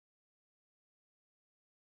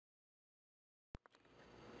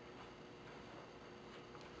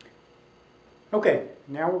Okay,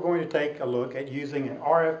 now we're going to take a look at using an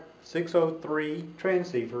RF603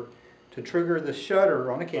 transceiver to trigger the shutter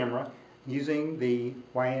on the camera using the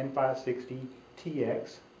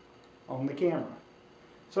YN560TX on the camera.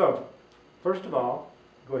 So, first of all,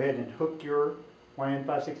 go ahead and hook your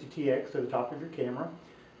YN560TX to the top of your camera.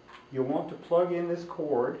 You'll want to plug in this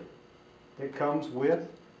cord that comes with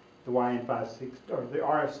the YN560 or the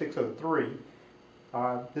RF603.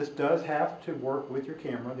 This does have to work with your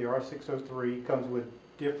camera. The RF603 comes with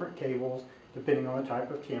different cables depending on the type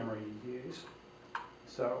of camera you use.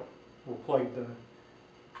 So we'll plug the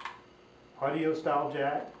audio style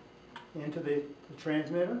jack into the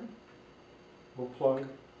transmitter. We'll plug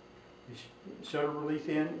the shutter release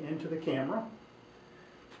into the camera.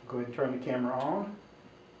 Go ahead and turn the camera on.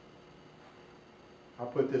 I'll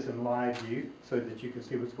put this in live view so that you can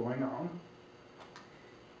see what's going on.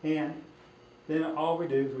 And then all we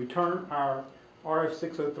do is we turn our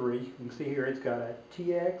RF603. You can see here it's got a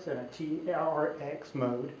TX and a TRX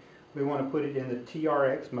mode. We want to put it in the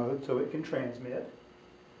TRX mode so it can transmit.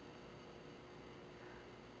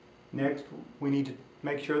 Next, we need to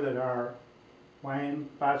make sure that our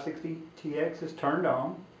YN560TX is turned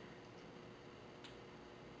on.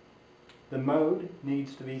 The mode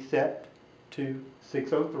needs to be set to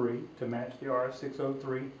 603 to match the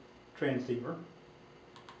RF603 transceiver.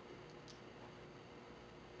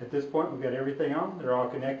 At this point, we've got everything on. They're all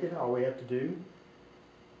connected. All we have to do,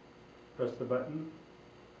 press the button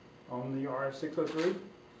on the RF603.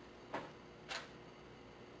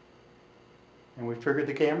 And we've triggered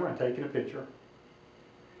the camera and taken a picture.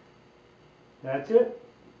 That's it.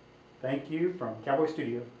 Thank you from Cowboy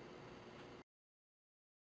Studio.